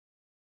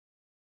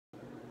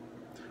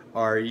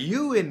Are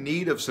you in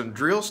need of some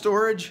drill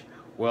storage?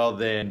 Well,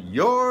 then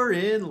you're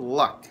in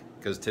luck,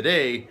 because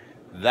today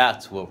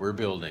that's what we're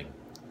building.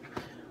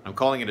 I'm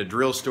calling it a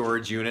drill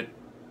storage unit.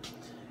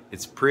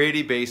 It's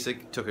pretty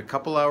basic, took a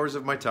couple hours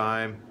of my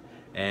time,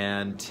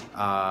 and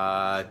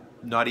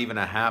not even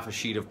a half a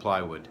sheet of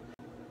plywood.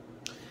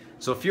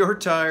 So if you're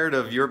tired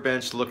of your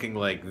bench looking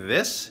like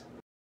this,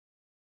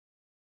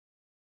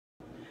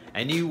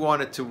 and you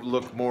want it to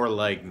look more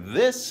like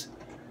this,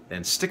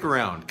 then stick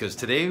around, because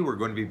today we're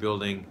going to be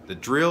building the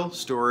drill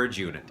storage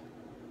unit.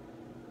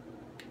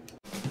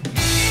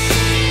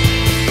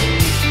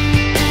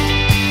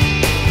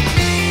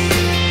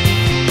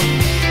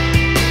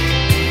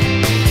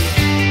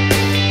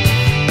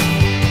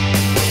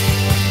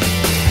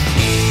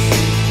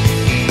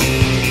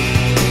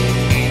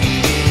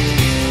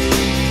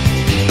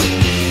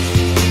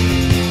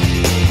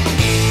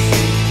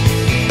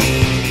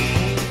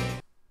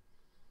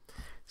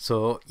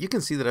 So you can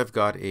see that I've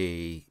got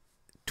a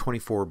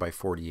 24 by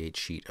 48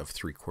 sheet of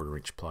 3/4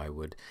 inch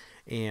plywood,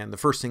 and the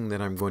first thing that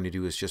I'm going to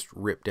do is just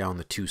rip down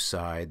the two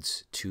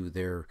sides to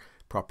their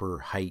proper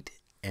height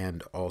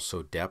and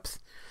also depth,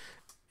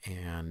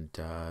 and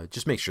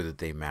just make sure that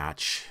they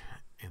match,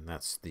 and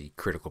that's the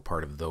critical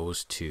part of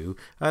those two.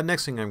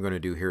 Next thing I'm going to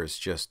do here is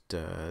just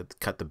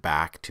cut the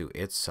back to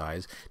its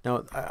size.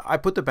 Now I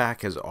put the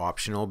back as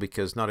optional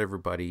because not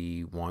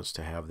everybody wants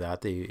to have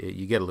that.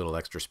 You get a little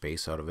extra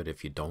space out of it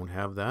if you don't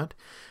have that.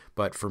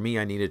 But for me,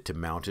 I needed to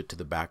mount it to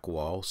the back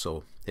wall,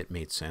 so it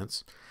made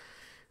sense.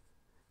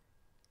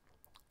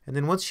 And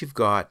then once you've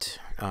got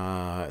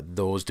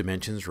those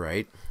dimensions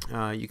right,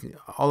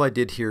 all I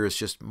did here is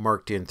just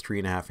marked in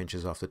 3.5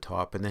 inches off the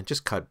top, and then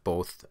just cut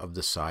both of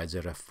the sides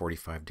at a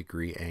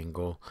 45-degree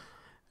angle,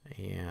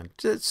 and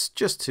it's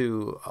just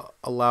to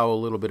allow a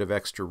little bit of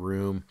extra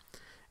room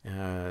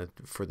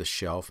for the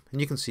shelf.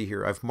 And you can see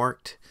here I've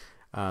marked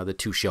the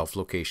two shelf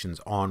locations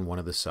on one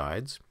of the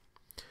sides.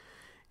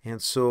 And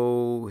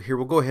so here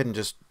we'll go ahead and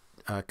just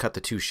cut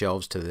the two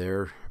shelves to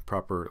their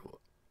proper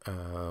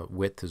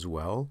width as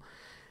well.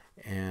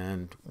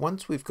 And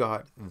once we've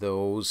got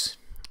those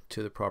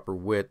to the proper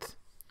width,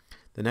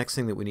 the next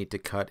thing that we need to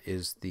cut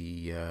is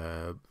the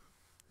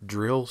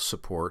drill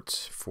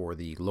supports for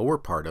the lower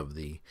part of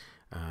the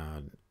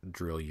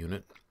drill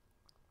unit.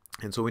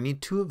 And so we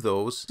need two of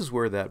those. This is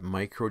where that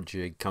micro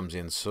jig comes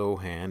in so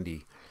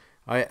handy.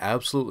 I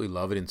absolutely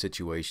love it in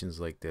situations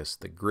like this.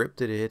 The grip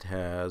that it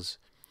has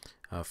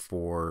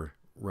for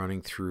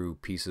running through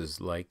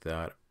pieces like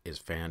that is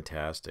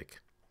fantastic.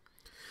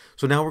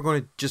 So now we're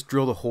going to just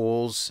drill the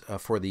holes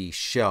for the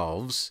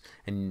shelves,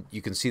 and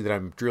you can see that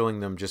I'm drilling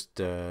them just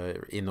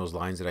in those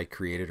lines that I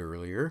created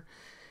earlier,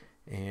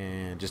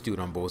 and just do it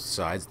on both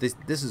sides. This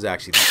is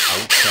actually the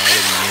outside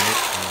of the unit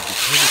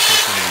because it's not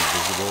going to be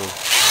visible.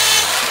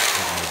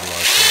 It makes a lot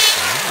of sense,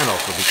 and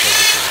also because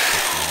it's a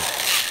quick unit.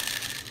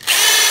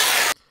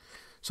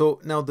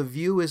 So now the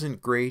view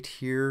isn't great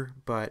here,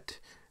 but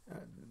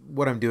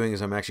what I'm doing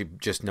is I'm actually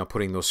just now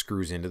putting those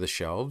screws into the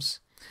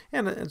shelves,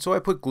 and so I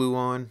put glue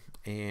on,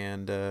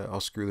 and I'll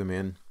screw them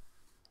in,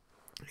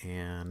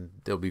 and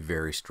they'll be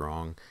very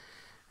strong.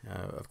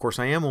 Of course,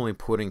 I am only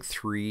putting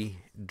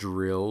 3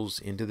 drills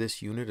into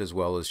this unit, as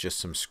well as just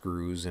some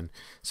screws and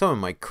some of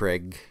my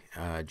Craig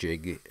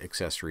jig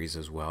accessories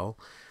as well,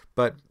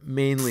 but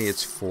mainly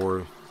it's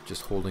for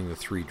just holding the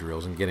 3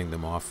 drills and getting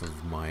them off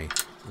of my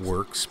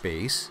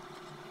workspace.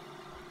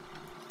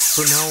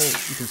 So now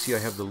you can see I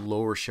have the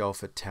lower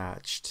shelf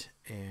attached,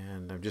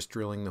 and I'm just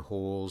drilling the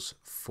holes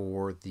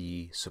for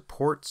the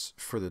supports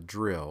for the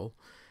drill.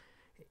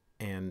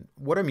 And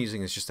what I'm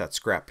using is just that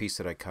scrap piece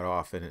that I cut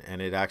off,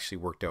 and it actually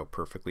worked out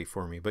perfectly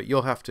for me. But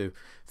you'll have to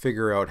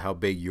figure out how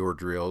big your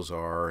drills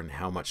are and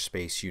how much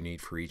space you need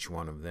for each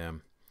one of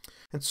them.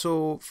 And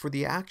so for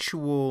the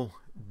actual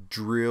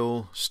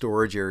drill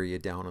storage area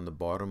down on the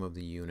bottom of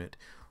the unit,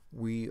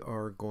 we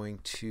are going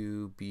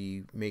to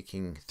be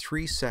making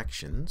 3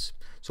 sections.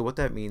 So what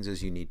that means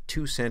is you need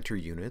 2 center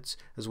units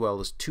as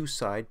well as 2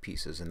 side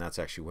pieces, and that's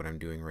actually what I'm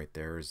doing right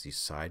there is these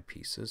side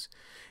pieces.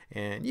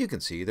 And you can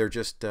see they're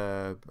just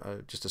a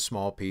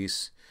small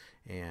piece,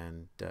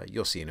 and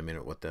you'll see in a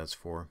minute what that's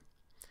for.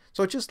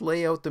 So just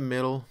lay out the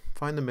middle,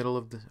 find the middle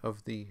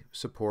of the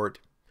support.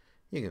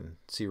 You can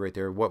see right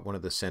there what one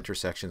of the center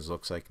sections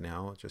looks like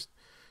now,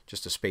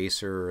 just a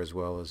spacer as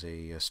well as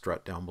a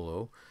strut down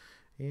below.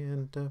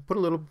 And put a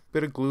little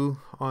bit of glue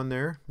on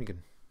there. You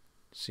can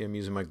see I'm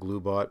using my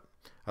glue bot.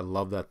 I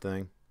love that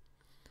thing.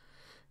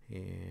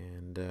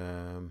 And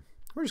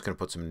we're just going to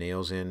put some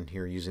nails in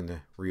here using the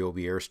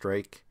Ryobi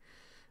Airstrike,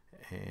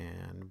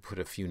 and put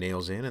a few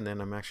nails in, and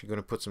then I'm actually going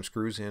to put some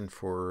screws in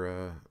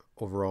for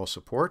overall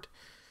support.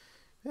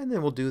 And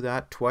then we'll do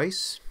that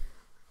twice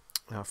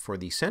for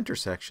the center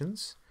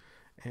sections,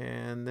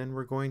 and then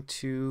we're going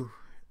to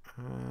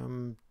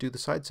do the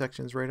side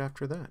sections right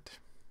after that.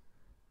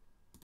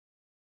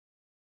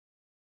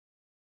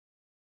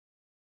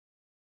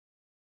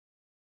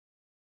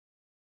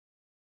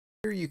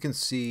 Here you can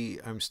see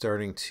I'm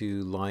starting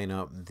to line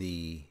up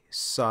the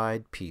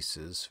side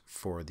pieces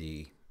for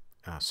the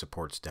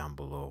supports down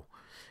below.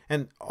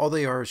 And all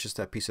they are is just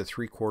that piece of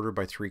 3/4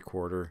 by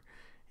 3/4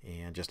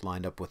 and just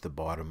lined up with the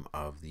bottom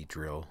of the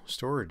drill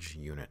storage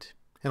unit.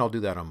 And I'll do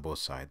that on both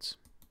sides.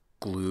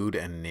 Glued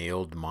and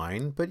nailed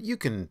mine, but you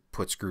can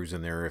put screws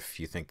in there if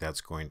you think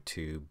that's going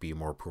to be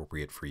more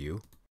appropriate for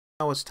you.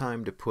 Now it's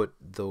time to put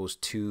those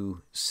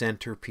two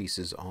center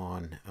pieces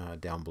on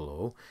down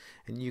below,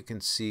 and you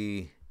can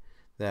see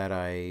that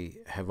I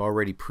have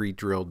already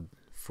pre-drilled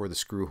for the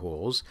screw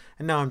holes,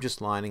 and now I'm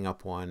just lining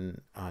up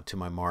one to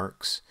my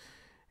marks,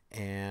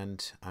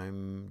 and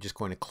I'm just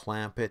going to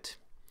clamp it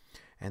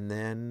and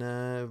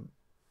then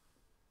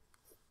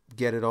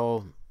get it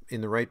all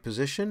in the right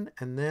position,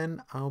 and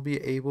then I'll be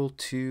able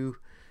to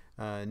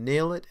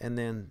nail it and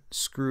then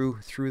screw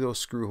through those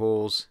screw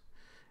holes,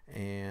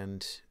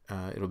 and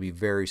it'll be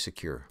very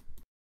secure.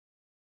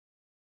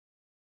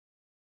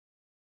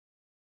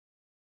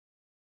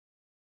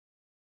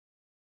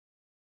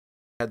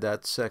 Had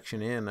that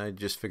section in, I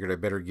just figured I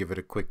better give it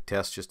a quick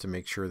test just to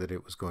make sure that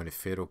it was going to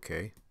fit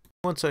okay.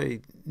 Once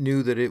I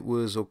knew that it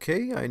was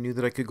okay, I knew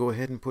that I could go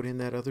ahead and put in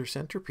that other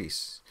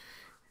centerpiece.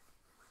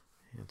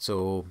 And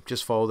so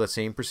just follow that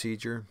same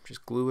procedure.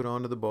 Just glue it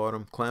onto the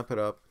bottom, clamp it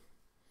up,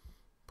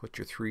 put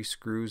your 3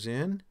 screws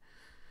in,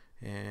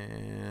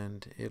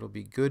 and it'll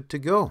be good to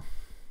go.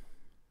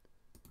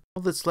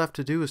 All that's left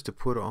to do is to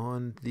put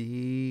on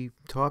the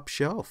top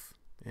shelf.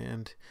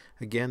 And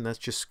again, that's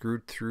just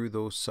screwed through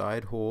those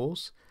side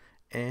holes.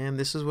 And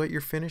this is what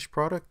your finished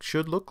product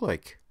should look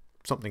like.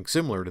 Something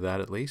similar to that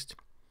at least.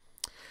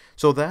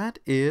 So that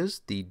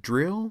is the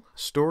drill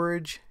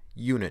storage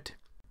unit.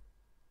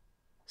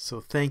 So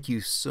thank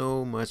you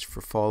so much for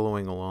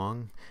following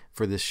along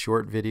for this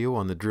short video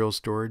on the drill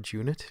storage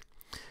unit.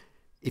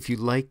 If you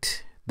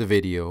liked the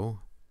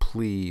video,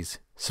 please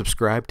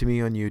subscribe to me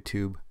on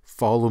YouTube,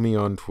 follow me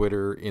on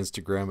Twitter,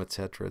 Instagram,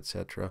 etc.,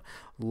 etc.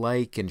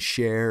 Like and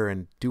share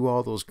and do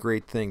all those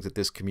great things that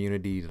this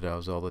community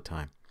does all the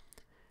time.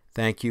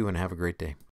 Thank you and have a great day.